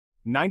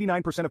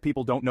99% of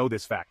people don't know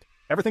this fact.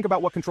 Ever think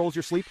about what controls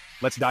your sleep?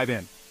 Let's dive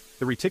in.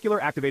 The Reticular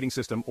Activating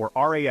System, or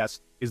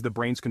RAS, is the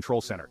brain's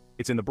control center.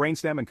 It's in the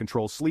brainstem and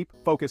controls sleep,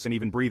 focus, and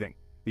even breathing.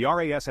 The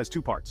RAS has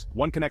two parts.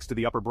 One connects to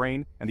the upper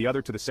brain, and the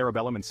other to the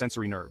cerebellum and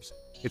sensory nerves.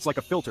 It's like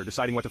a filter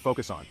deciding what to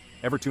focus on.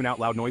 Ever tune out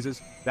loud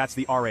noises? That's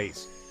the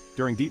RAS.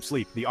 During deep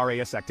sleep, the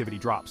RAS activity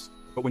drops.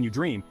 But when you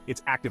dream,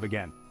 it's active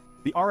again.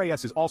 The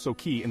RAS is also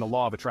key in the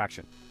law of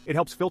attraction. It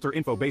helps filter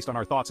info based on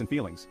our thoughts and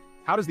feelings.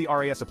 How does the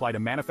RAS apply to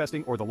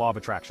manifesting or the law of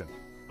attraction?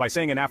 By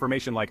saying an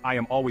affirmation like, "I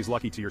am always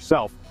lucky" to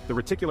yourself, the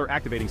reticular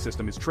activating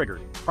system is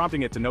triggered,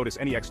 prompting it to notice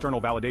any external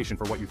validation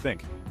for what you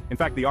think. In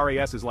fact, the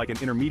RAS is like an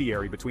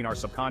intermediary between our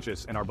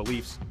subconscious and our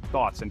beliefs,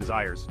 thoughts, and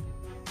desires.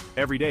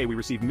 Every day we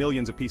receive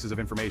millions of pieces of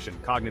information: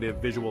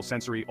 cognitive, visual,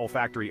 sensory,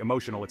 olfactory,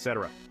 emotional,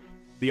 etc.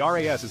 The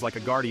RAS is like a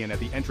guardian at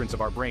the entrance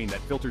of our brain that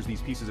filters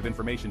these pieces of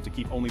information to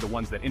keep only the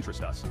ones that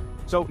interest us.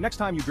 So, next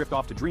time you drift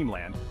off to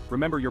dreamland,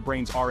 remember your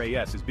brain's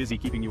RAS is busy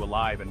keeping you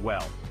alive and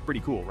well.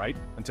 Pretty cool, right?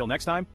 Until next time.